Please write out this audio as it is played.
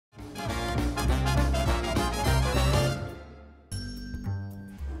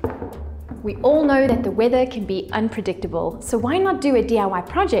We all know that the weather can be unpredictable, so why not do a DIY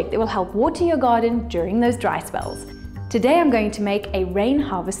project that will help water your garden during those dry spells? Today I'm going to make a rain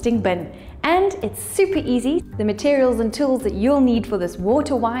harvesting bin, and it's super easy. The materials and tools that you'll need for this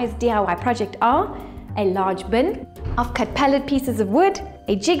water-wise DIY project are a large bin, off-cut pallet pieces of wood,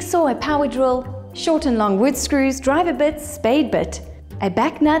 a jigsaw, a power drill, short and long wood screws, driver bits, spade bit, a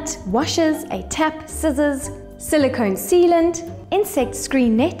back nut, washers, a tap, scissors, silicone sealant, insect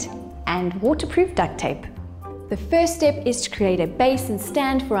screen net, and waterproof duct tape. The first step is to create a base and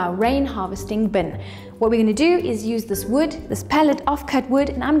stand for our rain harvesting bin. What we're going to do is use this wood, this pallet off-cut wood,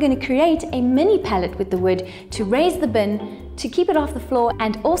 and I'm going to create a mini pallet with the wood to raise the bin, to keep it off the floor,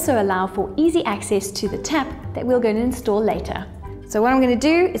 and also allow for easy access to the tap that we're going to install later. So what I'm going to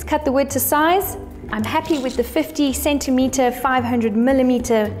do is cut the wood to size. I'm happy with the 50 centimeter, 500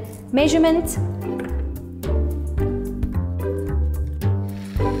 millimeter measurement.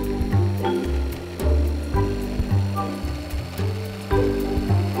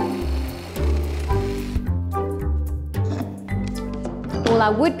 All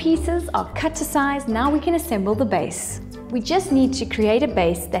our wood pieces are cut to size. Now we can assemble the base. We just need to create a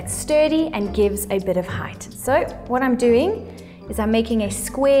base that's sturdy and gives a bit of height. So what I'm doing is I'm making a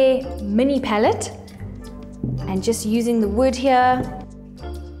square mini pallet and just using the wood here.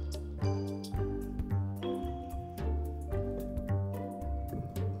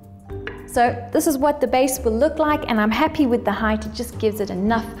 So this is what the base will look like, and I'm happy with the height. It just gives it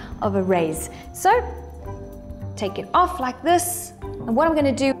enough of a raise. So take it off like this. And what I'm going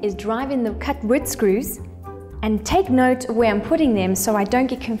to do is drive in the cut wood screws and take note of where I'm putting them so I don't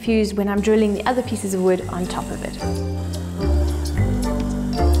get confused when I'm drilling the other pieces of wood on top of it.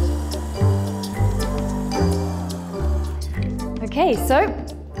 Okay, so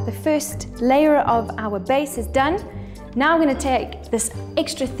the first layer of our base is done. Now I'm going to take this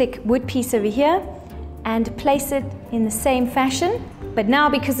extra thick wood piece over here and place it in the same fashion. But now,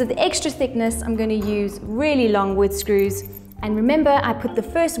 because of the extra thickness, I'm going to use really long wood screws. And remember, I put the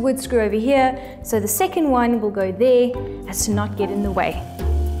first wood screw over here, so the second one will go there as to not get in the way.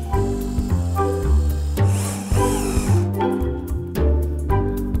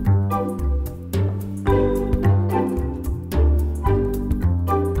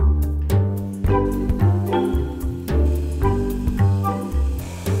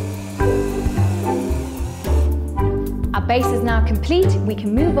 Our base is now complete. We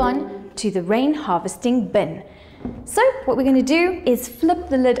can move on to the rain harvesting bin. So what we're going to do is flip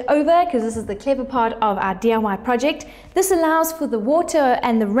the lid over, because this is the clever part of our DIY project. This allows for the water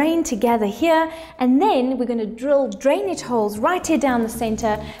and the rain to gather here, and then we're going to drill drainage holes right here down the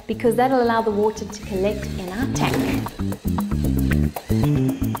center, because that'll allow the water to collect in our tank.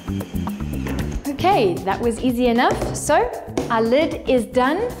 Okay, that was easy enough. So our lid is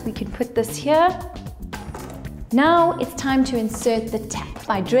done. We can put this here. Now it's time to insert the tap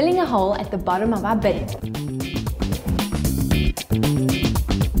by drilling a hole at the bottom of our bin.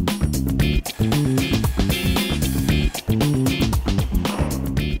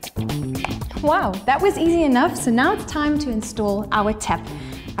 Wow, that was easy enough. So now it's time to install our tap.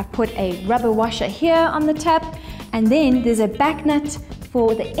 I've put a rubber washer here on the tap, and then there's a back nut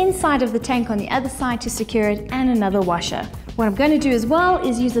for the inside of the tank on the other side to secure it, and another washer. What I'm going to do as well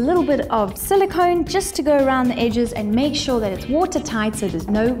is use a little bit of silicone just to go around the edges and make sure that it's watertight so there's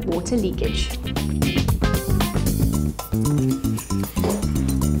no water leakage.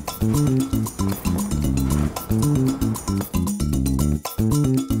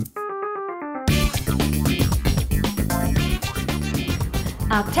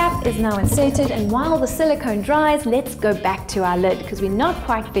 Our tap is now inserted, and while the silicone dries, let's go back to our lid because we're not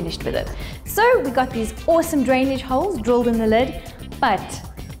quite finished with it. So we got these awesome drainage holes drilled in the lid, but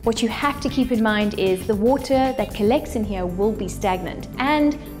what you have to keep in mind is the water that collects in here will be stagnant,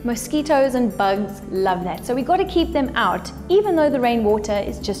 and mosquitoes and bugs love that. So we got to keep them out, even though the rainwater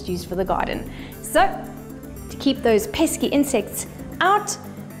is just used for the garden. So to keep those pesky insects out,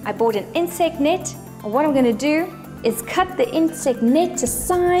 I bought an insect net, and what I'm going to do is cut the insect net to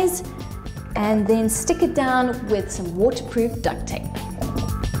size and then stick it down with some waterproof duct tape.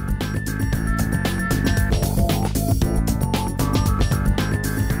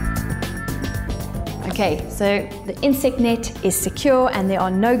 Okay, so the insect net is secure and there are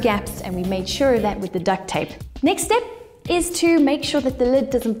no gaps, and we made sure of that with the duct tape. Next step is to make sure that the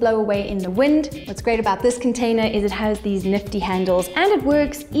lid doesn't blow away in the wind. What's great about this container is it has these nifty handles, and it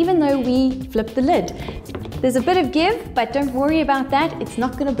works even though we flip the lid. There's a bit of give, but don't worry about that. It's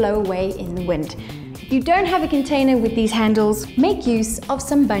not going to blow away in the wind. If you don't have a container with these handles, make use of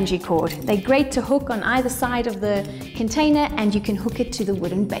some bungee cord. They're great to hook on either side of the container and you can hook it to the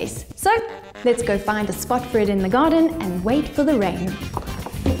wooden base. So let's go find a spot for it in the garden and wait for the rain.